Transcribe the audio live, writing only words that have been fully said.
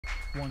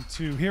1,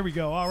 2. Here we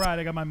go. All right,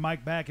 I got my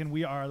mic back and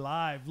we are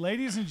live.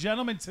 Ladies and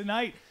gentlemen,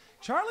 tonight,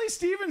 Charlie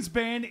Stevens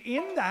Band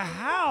in the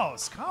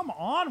house. Come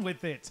on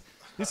with it.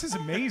 This is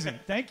amazing.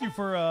 Thank you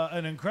for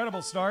an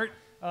incredible start.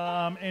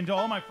 And to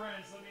all my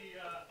friends, let me,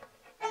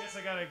 I guess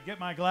I got to get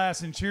my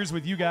glass and cheers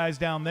with you guys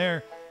down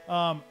there.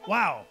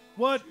 Wow.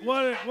 What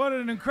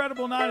an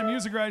incredible night of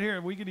music right here.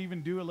 We could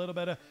even do a little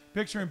bit of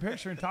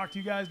picture-in-picture and talk to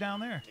you guys down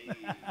there.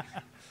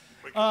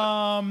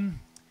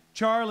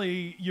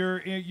 Charlie, you're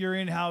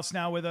in-house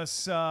now with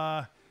us.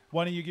 Why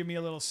don't you give me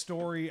a little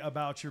story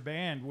about your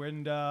band?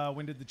 When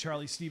did the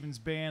Charlie Stevens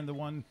Band, the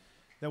one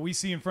that we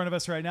see in front of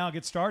us right now,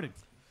 get started?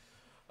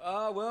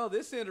 Well,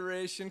 this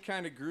iteration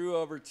kind of grew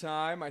over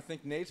time. I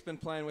think Nate's been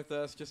playing with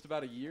us just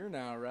about a year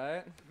now,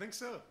 right? I think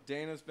so.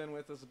 Dana's been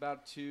with us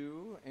about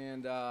 2,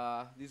 and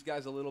these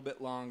guys a little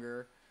bit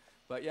longer.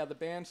 But yeah, the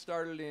band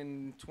started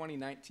in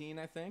 2019,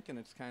 I think, and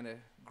it's kind of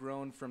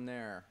grown from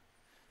there.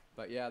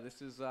 But yeah, this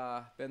has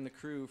been the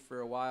crew for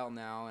a while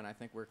now, and I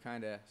think we're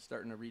kind of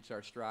starting to reach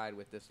our stride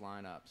with this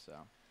lineup. So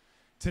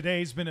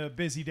today's been a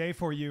busy day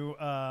for you.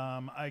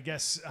 I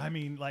guess, I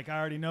mean, like I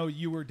already know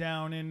you were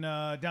down in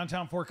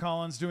downtown Fort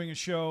Collins doing a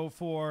show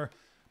for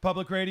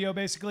public radio,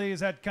 basically. Is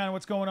that kind of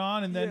what's going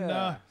on? And then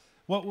yeah.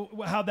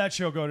 How'd that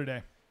show go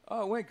today?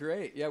 Oh, it went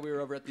great. Yeah, we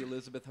were over at the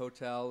Elizabeth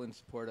Hotel in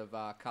support of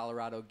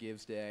Colorado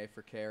Gives Day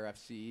for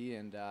KRFC,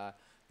 and a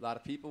lot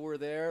of people were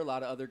there. A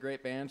lot of other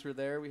great bands were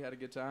there. We had a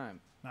good time.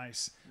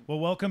 Nice. Well,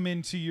 welcome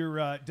into your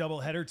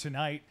doubleheader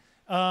tonight.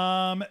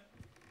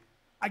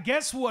 I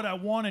guess what I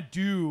want to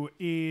do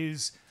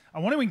is I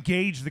want to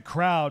engage the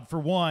crowd. For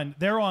one,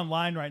 they're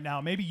online right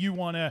now. Maybe you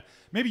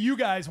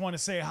guys want to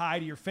say hi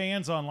to your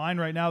fans online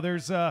right now.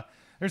 There's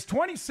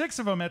 26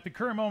 of them at the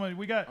current moment.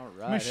 We got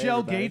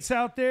Michelle Gates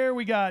out there.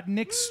 We got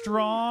Nick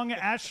Strong,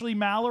 Ashley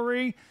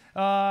Mallory.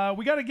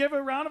 We got to give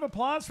a round of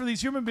applause for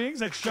these human beings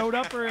that showed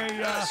up for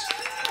a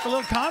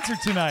little concert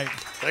tonight.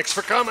 Thanks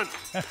for coming.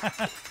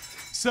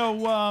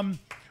 So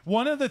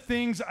one of the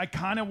things I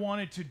kind of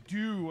wanted to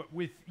do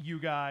with you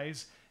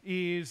guys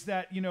is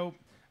that, you know,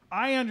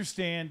 I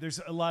understand there's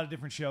a lot of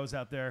different shows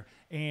out there,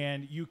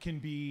 and you can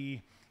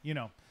be, you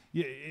know,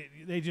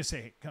 they just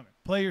say, hey, come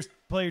in,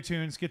 play your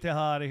tunes, get the hell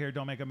out of here,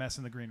 don't make a mess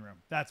in the green room.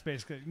 That's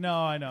basically, no,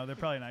 I know, they're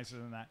probably nicer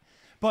than that.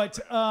 But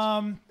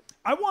I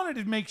wanted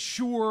to make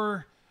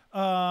sure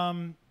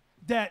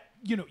that,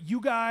 you know,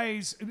 you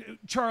guys,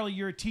 Charlie,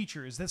 you're a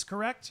teacher, is this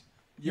correct?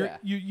 Yeah.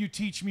 You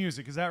teach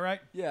music, is that right?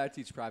 Yeah, I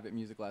teach private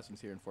music lessons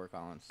here in Fort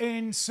Collins.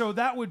 And so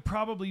that would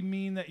probably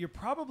mean that you're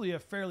probably a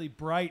fairly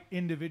bright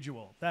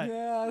individual. That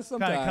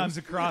sometimes kind of comes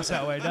across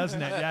that way,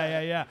 doesn't it?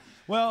 Yeah.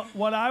 Well,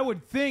 what I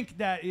would think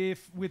that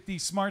if with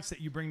these smarts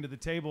that you bring to the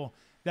table,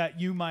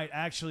 that you might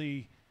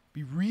actually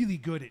be really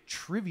good at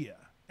trivia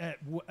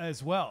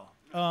as well.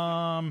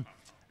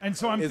 And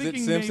so I'm thinking,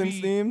 is it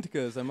Simpsons themed?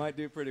 Because I might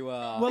do pretty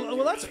well. Well,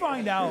 let's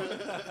find out.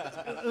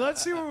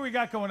 Let's see what we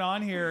got going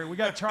on here. We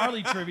got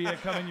Charlie trivia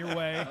coming your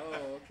way.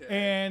 Oh, okay.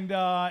 And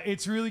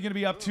it's really going to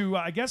be up to,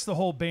 I guess, the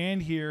whole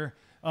band here.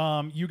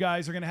 You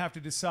guys are going to have to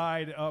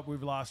decide. Oh,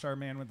 we've lost our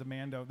man with the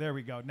Mando. There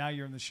we go. Now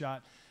you're in the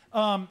shot.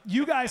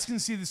 You guys can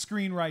see the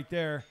screen right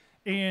there.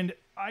 And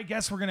I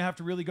guess we're going to have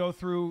to really go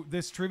through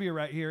this trivia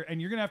right here. And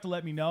you're going to have to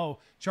let me know,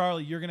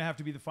 Charlie, you're going to have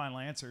to be the final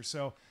answer.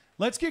 So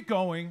let's get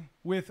going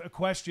with a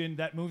question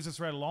that moves us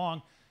right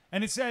along.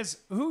 And it says,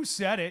 who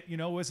said it? You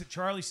know, was it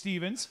Charlie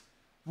Stevens,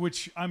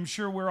 which I'm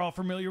sure we're all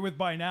familiar with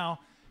by now?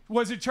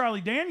 Was it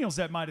Charlie Daniels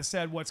that might have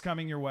said what's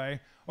coming your way?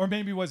 Or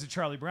maybe was it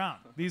Charlie Brown?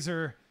 These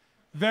are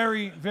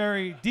very,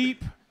 very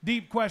deep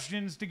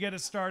questions to get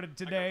us started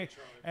today.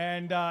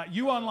 And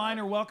you online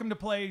are welcome to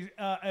play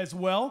as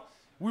well.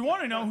 We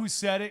want to know who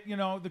said it. You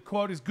know, the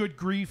quote is good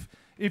grief.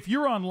 If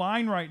you're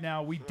online right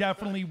now, we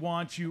definitely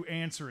want you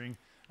answering.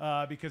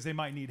 Because they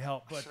might need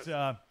help.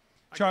 But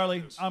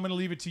Charlie, I'm going to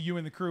leave it to you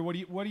and the crew.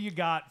 What do you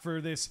got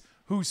for this?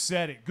 Who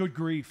said it? Good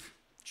grief.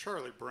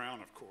 Charlie Brown,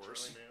 of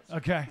course.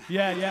 Okay.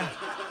 Yeah.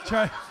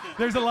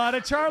 There's a lot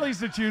of Charlies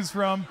to choose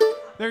from.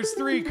 There's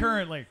 3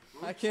 currently.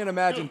 I can't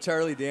imagine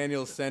Charlie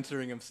Daniels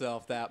censoring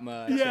himself that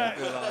much.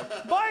 Yeah.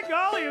 By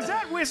golly, is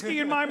that whiskey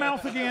in my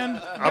mouth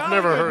again? I've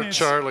never heard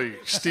Charlie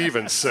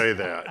Stevens say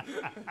that.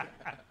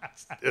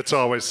 It's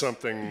always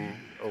something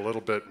a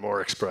little bit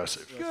more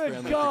expressive.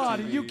 Good God,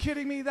 are you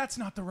kidding me? That's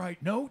not the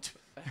right note.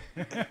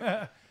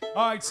 All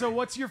right, so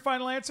what's your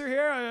final answer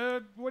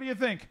here? What do you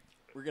think?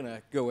 We're going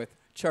to go with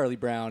Charlie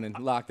Brown and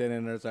lock that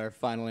in as our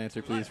final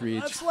answer, please,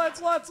 Reach.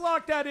 Let's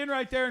lock that in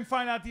right there and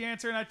find out the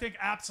answer, and I think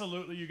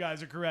absolutely you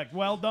guys are correct.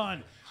 Well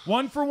done.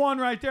 1 for 1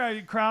 right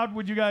there. Crowd,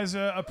 would you guys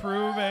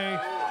approve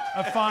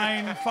a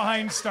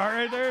fine start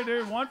right there?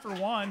 Dude, 1 for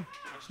 1.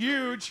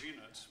 Huge.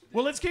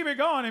 Well, let's keep it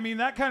going. I mean,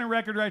 that kind of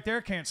record right there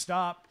can't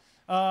stop.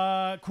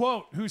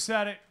 Quote, who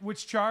said it?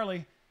 Which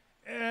Charlie?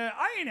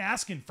 I ain't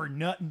asking for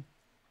nothing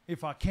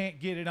if I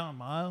can't get it on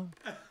my own.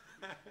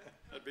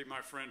 That'd be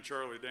my friend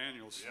Charlie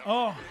Daniels. Yep.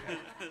 Oh,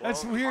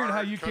 that's weird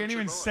how you can't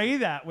even say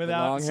that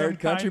without long-haired some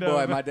country kind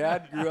boy. of... My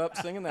dad grew up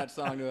singing that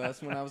song to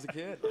us when I was a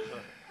kid.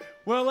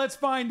 Well, let's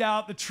find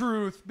out the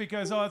truth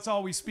because that's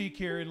all we speak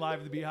here in Live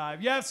at the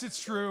Beehive. Yes,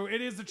 it's true. It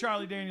is the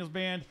Charlie Daniels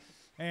Band,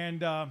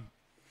 and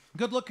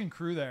good-looking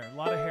crew there. A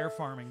lot of hair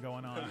farming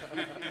going on.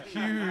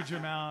 Huge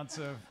amounts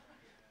of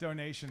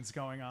donations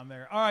going on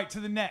there. All right, to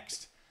the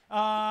next.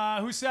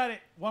 Who said it?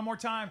 One more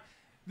time.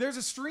 There's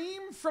a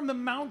stream from the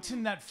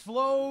mountain that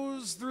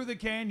flows through the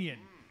canyon.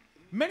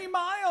 Many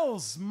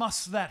miles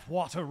must that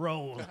water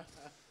roll.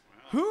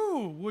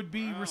 Who would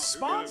be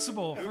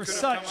responsible for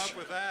such come up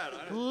with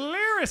that?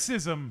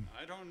 lyricism?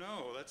 I don't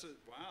know. That's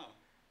wow.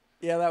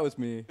 Yeah, that was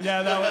me.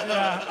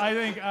 Yeah, I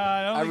think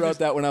I wrote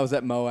that when I was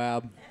at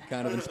Moab,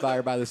 kind of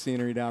inspired by the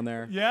scenery down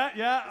there.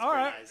 Yeah. All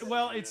right.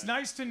 Well, it's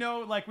nice to know,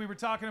 like we were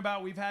talking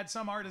about, we've had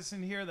some artists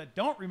in here that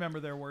don't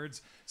remember their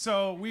words,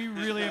 so we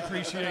really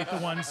appreciate the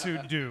ones who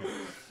do.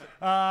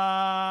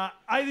 I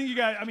think you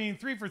guys,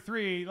 3 for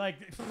 3, like,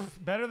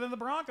 better than the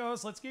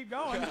Broncos. Let's keep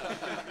going.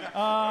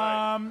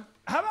 How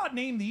about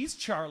name these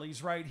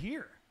Charlies right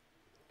here?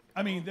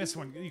 This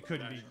one, you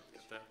couldn't be.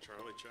 That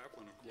Charlie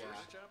Chaplin, of course.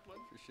 Yeah.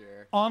 For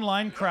sure.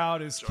 Online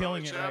crowd is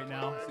killing it right Chaplin.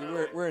 now. See,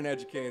 we're an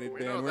educated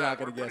band. know We're not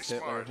that. going to We're guess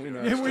pretty Hitler. smart. We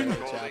know Yeah, it's we- Charlie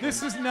Chaplin.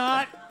 This is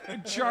not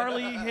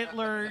Charlie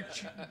Hitler.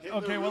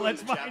 Okay, well,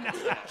 let's find out.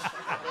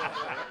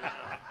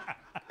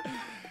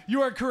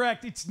 You are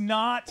correct. It's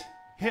not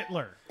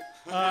Hitler.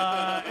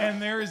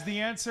 And there is the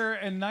answer,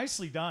 and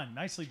nicely done.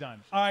 Nicely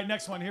done. All right,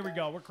 next one. Here we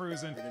go. We're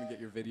cruising. We're going to get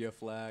your video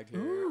flag here.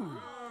 Ooh.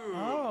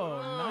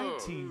 Oh,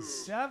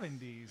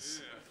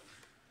 1970s.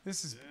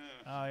 This is.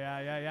 Oh,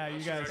 yeah.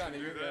 You guys.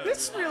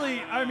 This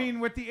really,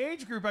 with the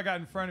age group I got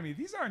in front of me,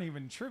 these aren't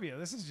even trivia.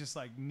 This is just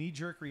like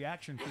knee-jerk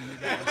reaction for you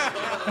guys.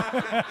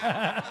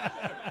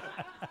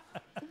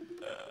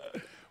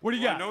 What do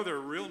you got? I know their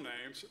real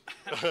names.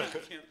 I can't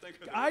think of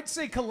them. I'd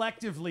say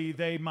collectively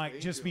they might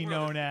just be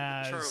known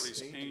as.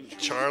 Charlie's Angel.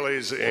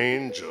 Charlie's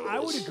Angels. I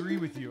would agree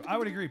with you. I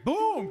would agree.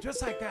 Boom!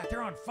 Just like that.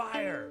 They're on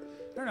fire.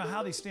 I don't know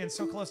how they stand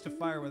so close to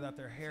fire without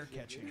their hair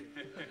catching.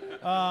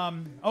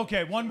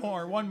 Okay, one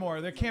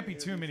more. There can't be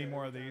too many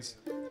more of these.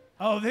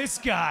 Oh, this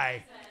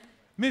guy.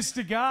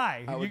 Mr.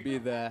 Guy. I would be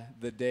the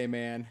day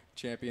man,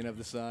 champion of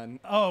the sun.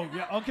 Oh,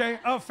 yeah, okay.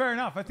 Oh, fair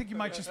enough. I think you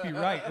might just be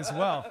right as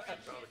well.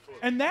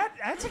 And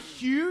that's a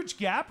huge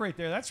gap right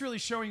there. That's really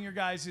showing your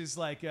guys'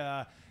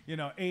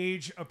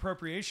 age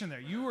appropriation there.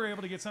 You were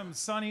able to get something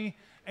Sunny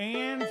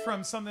and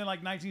from something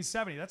like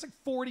 1970. That's like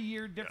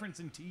 40-year difference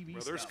in TV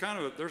Well, stuff.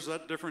 there's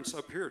that difference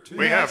up here too.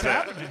 We have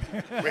that.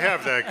 We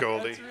have that,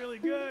 Goldie. That's really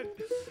good.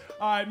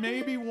 All right,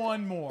 maybe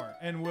one more,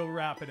 and we'll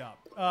wrap it up.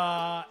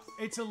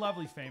 It's a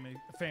lovely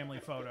family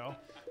photo.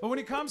 But when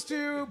it comes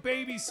to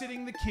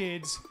babysitting the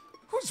kids,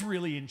 who's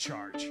really in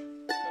charge?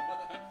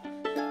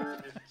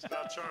 It's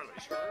not Charlie.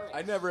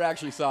 I never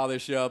actually saw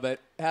this show,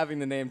 but having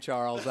the name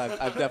Charles, I've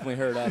definitely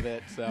heard of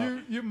it. So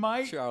You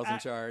might. Charles in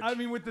charge.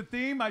 With the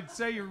theme, I'd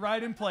say you're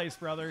right in place,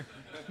 brother.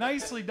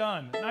 Nicely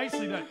done.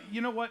 Nicely done. You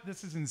know what?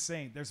 This is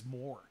insane. There's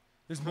more.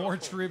 There's more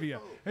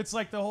trivia. It's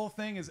like the whole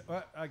thing is.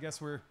 I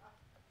guess we're.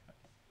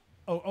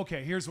 Oh,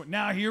 okay. Here's what.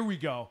 Now here we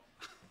go.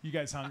 You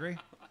guys hungry?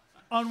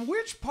 On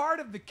which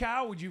part of the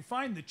cow would you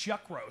find the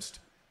chuck roast?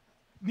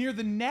 Near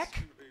the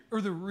neck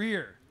or the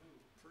rear?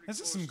 This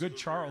is some good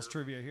Charles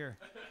trivia here.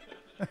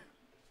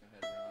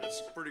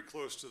 It's pretty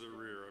close to the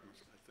rear. I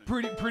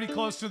think. Pretty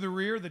close to the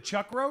rear, the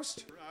chuck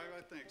roast?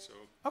 I think so.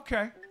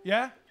 Okay.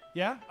 Yeah.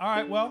 All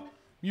right. Well,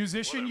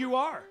 musician, you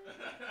are.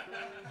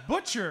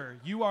 Butcher,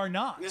 you are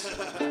not. Well,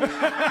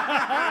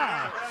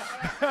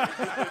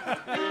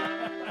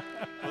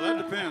 that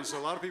depends. A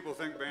lot of people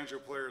think banjo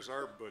players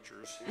are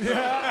butchers. He's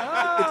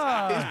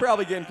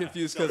probably getting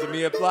confused because of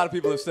me. A lot of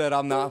people have said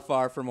I'm not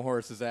far from a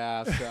horse's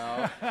ass.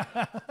 So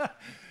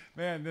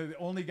Man, they're the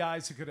only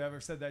guys who could have ever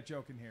said that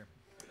joke in here.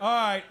 All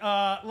right,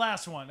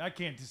 last one. I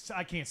can't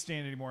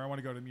stand anymore. I want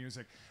to go to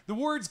music. The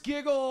words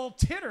giggle,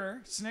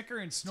 titter, snicker,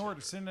 and snort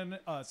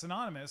are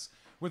synonymous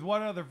with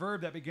what other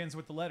verb that begins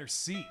with the letter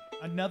C?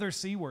 Another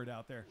C word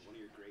out there. One of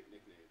your great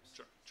nicknames.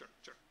 Chuck.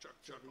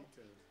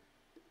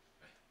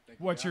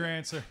 What's your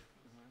answer?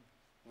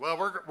 Well,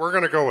 we're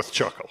going to go with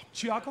Chuckle.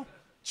 Chuckle?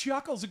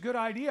 Chuckle's a good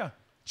idea.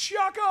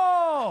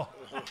 Chuckle!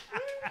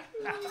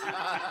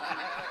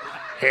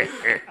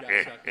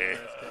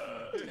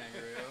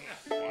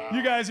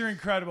 You guys are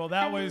incredible.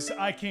 That was,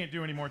 I can't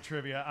do any more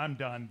trivia. I'm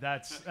done.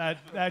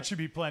 That should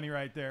be plenty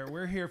right there.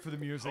 We're here for the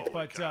music,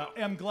 but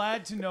I'm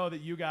glad to know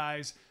that you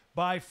guys,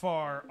 by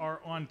far,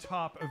 are on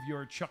top of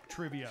your Chuck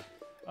trivia.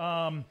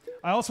 I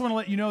also want to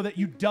let you know that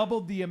you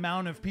doubled the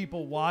amount of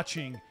people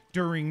watching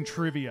during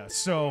trivia.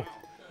 So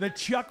the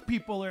Chuck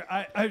people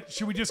are,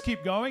 should we just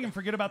keep going and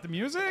forget about the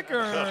music?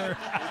 Or?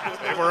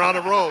 Hey, we're on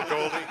a roll,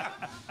 Goldie.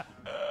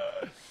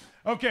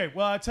 Okay,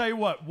 well, I'll tell you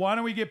what. Why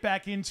don't we get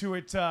back into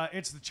it?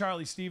 It's the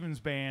Charlie Stevens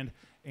Band,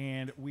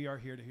 and we are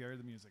here to hear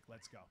the music.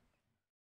 Let's go.